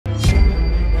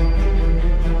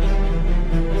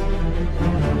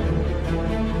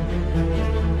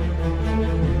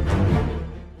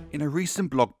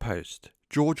recent blog post,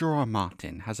 George R. R.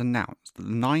 Martin has announced that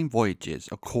the 9 Voyages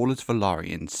of Corlys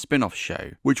Velaryon's spin-off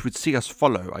show, which would see us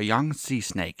follow a young sea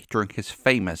snake during his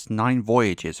famous 9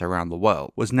 voyages around the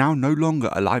world, was now no longer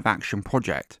a live-action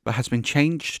project, but has been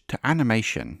changed to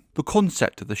animation. The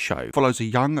concept of the show follows a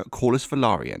young Corlys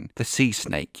Velaryon, the sea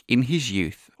snake, in his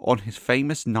youth on his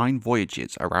famous 9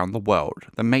 voyages around the world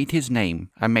that made his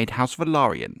name and made House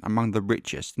Velaryon among the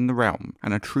richest in the realm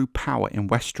and a true power in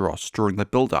Westeros during the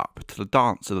build-up to the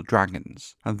Dance of the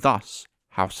Dragons, and thus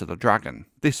House of the Dragon.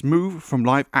 This move from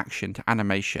live action to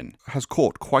animation has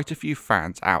caught quite a few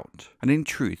fans out, and in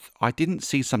truth, I didn't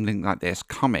see something like this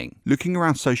coming. Looking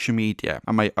around social media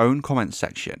and my own comment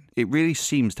section, it really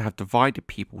seems to have divided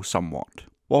people somewhat.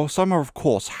 While some are of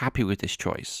course happy with this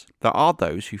choice, there are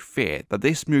those who fear that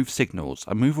this move signals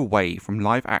a move away from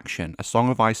live action A Song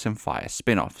of Ice and Fire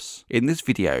spin-offs. In this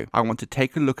video, I want to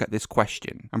take a look at this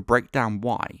question and break down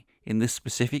why, in this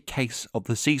specific case of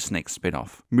the Sea Snake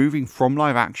spin-off, moving from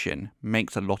live action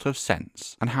makes a lot of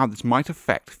sense, and how this might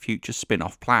affect future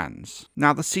spin-off plans.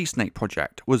 Now, the Sea Snake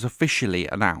project was officially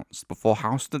announced before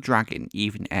House of the Dragon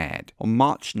even aired on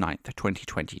March 9th,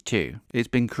 2022. It's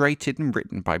been created and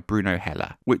written by Bruno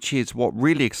Heller, which is what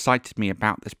really excited me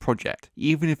about this project,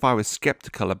 even if I was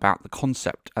skeptical about the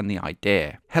concept and the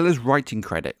idea. Heller's writing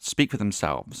credits speak for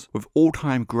themselves, with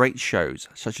all-time great shows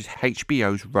such as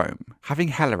HBO's Rome. Having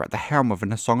Heller at the helm of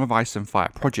A Song of Ice and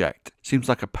Fire project seems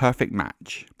like a perfect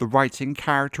match. The writing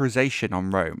characterization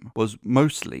on Rome was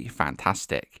mostly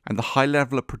fantastic, and the high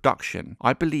level of production,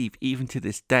 I believe even to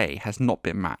this day, has not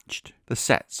been matched. The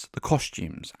sets, the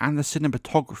costumes, and the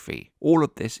cinematography, all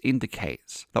of this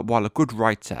indicates that while a good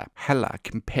writer, Heller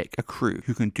can pick a crew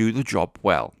who can do the job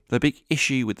well. The big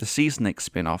issue with the Sea Snake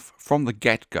spin-off from the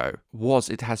get-go was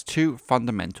it has 2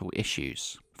 fundamental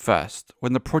issues. First,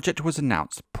 when the project was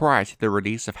announced prior to the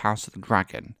release of House of the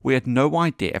Dragon, we had no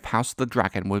idea if House of the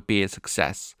Dragon would be a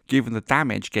success, given the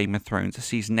damage Game of Thrones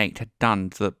Season 8 had done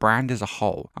to the brand as a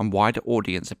whole and wider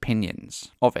audience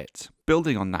opinions of it.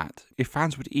 Building on that, if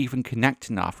fans would even connect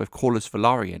enough with Corlys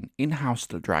Velaryon in House of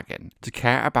the Dragon to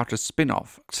care about a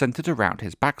spin-off centered around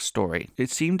his backstory, it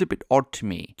seemed a bit odd to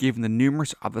me, given the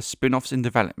numerous other spin-offs in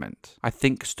development I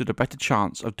think stood a better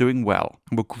chance of doing well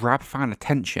and would grab fan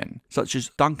attention, such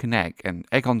as Dunk and Egg and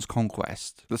Aegon's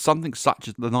Conquest, that something such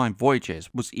as the 9 Voyages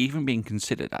was even being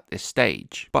considered at this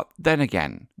stage. But then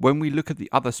again, when we look at the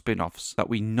other spin-offs that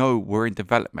we know were in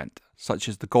development, such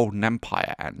as the Golden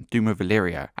Empire and Doom of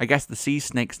Valyria, I guess the Sea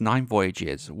Snake's 9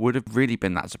 Voyages would have really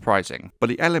been that surprising. But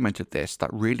the element of this that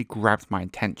really grabbed my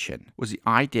attention was the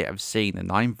idea of seeing the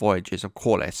 9 Voyages of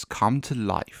Corlys come to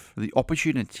life, the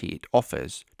opportunity it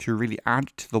offers to really add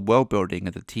to the world building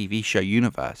of the TV show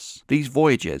universe. These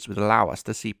voyages would allow us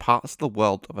to see parts of the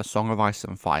world of A Song of Ice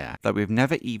and Fire that we've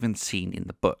never even seen in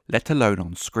the book, let alone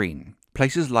on screen.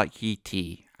 Places like Yi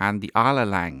Ti and the Isle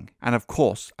Lang, and of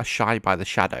course Ashai by the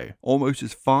Shadow, almost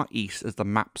as far east as the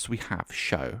maps we have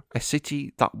show. A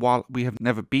city that, while we have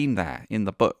never been there in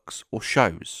the books or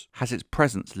shows, has its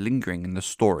presence lingering in the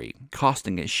story,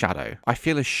 casting its shadow. I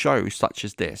feel a show such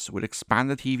as this would expand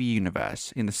the TV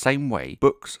universe in the same way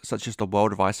books such as The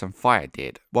World of Ice and Fire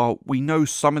did. While we know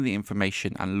some of the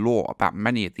information and lore about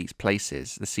many of these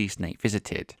places the Sea Snake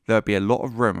visited, there would be a lot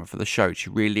of room for the show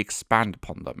to really expand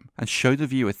upon them and show the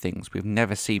viewer things we've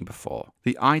never seen before.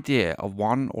 The idea of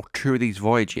 1 or 2 of these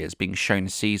voyages being shown a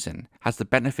season has the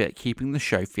benefit of keeping the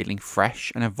show feeling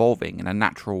fresh and evolving in a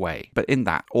natural way, but in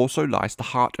that also lies the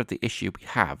heart of the issue we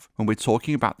have when we're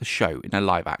talking about the show in a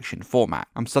live action format,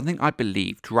 and something I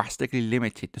believe drastically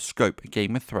limited the scope of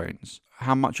Game of Thrones,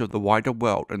 how much of the wider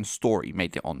world and story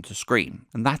made it onto screen,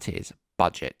 and that is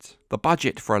budget. The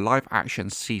budget for a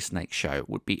live-action Sea Snake show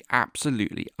would be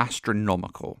absolutely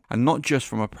astronomical, and not just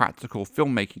from a practical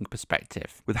filmmaking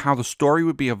perspective, with how the story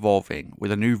would be evolving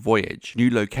with a new voyage,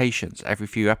 new locations every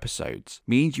few episodes,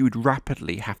 means you would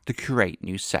rapidly have to create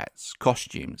new sets,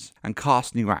 costumes, and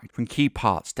cast new actors from key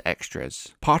parts to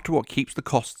extras. Part of what keeps the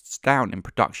costs down in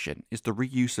production is the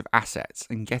reuse of assets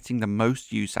and getting the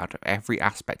most use out of every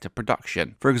aspect of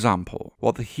production. For example,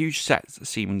 while the huge sets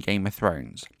seen in Game of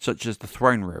Thrones, such as the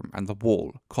throne room and the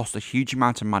wall, cost a huge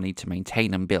amount of money to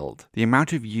maintain and build, the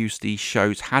amount of use these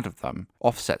shows had of them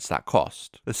offsets that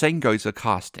cost. The same goes for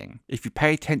casting. If you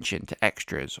pay attention to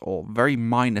extras or very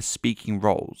minor speaking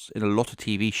roles in a lot of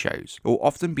TV shows, it will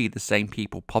often be the same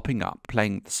people popping up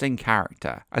playing the same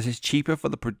character, as it's cheaper for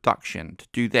the production to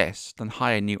do this than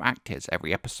hire new actors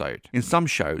every episode. In some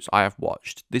shows I have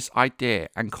watched, this idea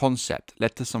and concept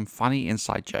led to some funny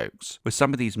inside jokes, with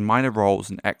some of these minor roles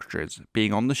and extras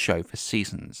being on the show for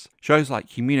seasons. Shows like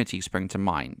Community spring to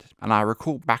mind, and I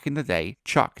recall back in the day,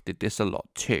 Chuck did this a lot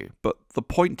too. But the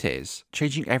point is,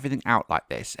 changing everything out like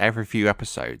this every few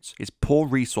episodes is poor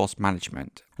resource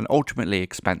management and ultimately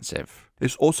expensive.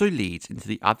 This also leads into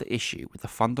the other issue with the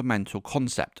fundamental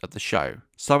concept of the show.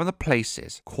 Some of the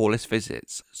places Corlys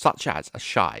visits, such as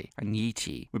Ashai and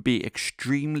Yeti, would be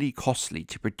extremely costly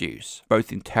to produce,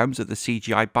 both in terms of the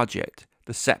CGI budget,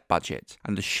 the set budget,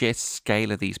 and the sheer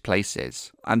scale of these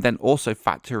places. And then also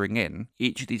factoring in,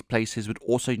 each of these places would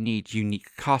also need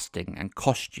unique casting and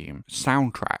costume,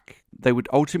 soundtrack. They would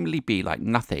ultimately be like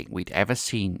nothing we'd ever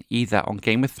seen either on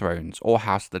Game of Thrones or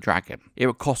House of the Dragon. It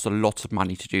would cost a lot of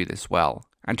money to do this well,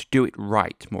 and to do it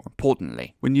right, more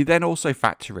importantly. When you then also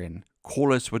factor in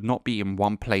Corlys would not be in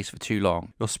one place for too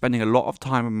long. You're spending a lot of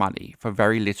time and money for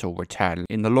very little return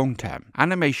in the long term.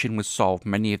 Animation would solve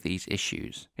many of these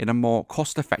issues in a more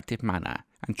cost-effective manner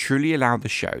and truly allow the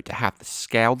show to have the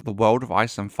scale the World of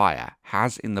Ice and Fire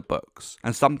has in the books,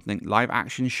 and something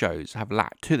live-action shows have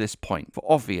lacked to this point for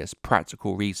obvious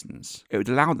practical reasons. It would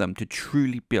allow them to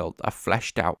truly build a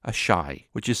fleshed-out Ashai,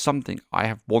 which is something I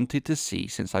have wanted to see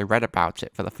since I read about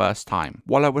it for the first time.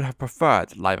 While I would have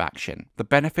preferred live-action, the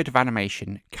benefit of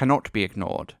animation cannot be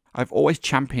ignored. I've always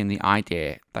championed the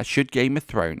idea that should Game of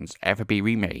Thrones ever be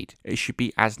remade, it should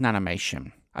be as an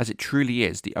animation, as it truly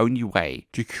is the only way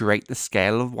to create the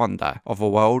scale of wonder of a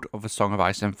world of A Song of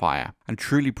Ice and Fire, and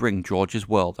truly bring George's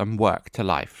world and work to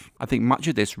life. I think much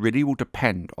of this really will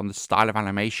depend on the style of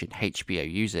animation HBO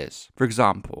uses. For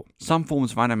example, some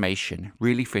forms of animation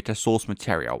really fit a source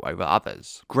material over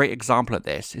others. Great example of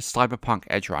this is Cyberpunk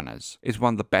Edgerunners. It's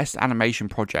one of the best animation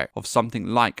projects of something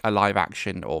like a live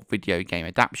action or video game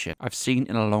adaptation I've seen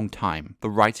in a long time. The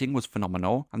writing was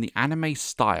phenomenal, and the anime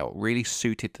style really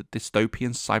suited the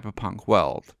dystopian cyberpunk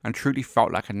world and truly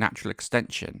felt like a natural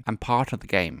extension and part of the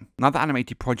game. Another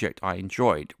animated project I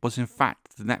enjoyed was in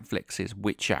fact the Netflix's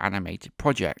Witcher animated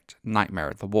project, Nightmare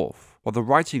of the Wolf. While the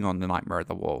writing on the Nightmare of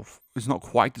the Wolf was not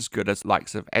quite as good as the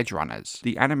likes of Edgerunners,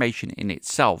 the animation in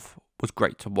itself was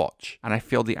great to watch, and I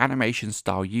feel the animation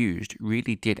style used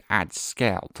really did add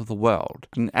scale to the world,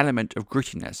 an element of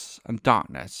grittiness and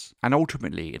darkness, and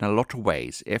ultimately in a lot of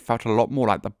ways it felt a lot more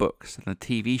like the books than the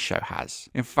TV show has.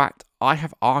 In fact, I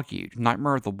have argued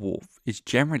Nightmare of the Wolf is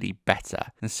generally better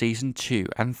than season 2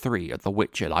 and 3 of the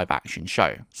Witcher live action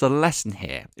show. So the lesson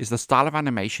here is the style of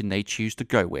animation they choose to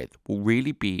go with will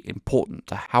really be important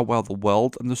to how well the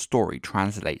world and the story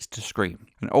translates to screen.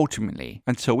 And ultimately,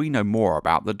 until we know more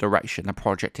about the direction the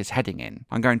project is heading in,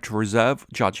 I'm going to reserve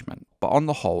judgment. But on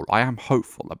the whole, I am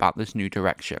hopeful about this new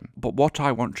direction. But what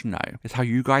I want to know is how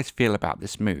you guys feel about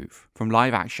this move, from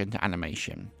live action to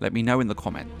animation. Let me know in the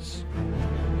comments.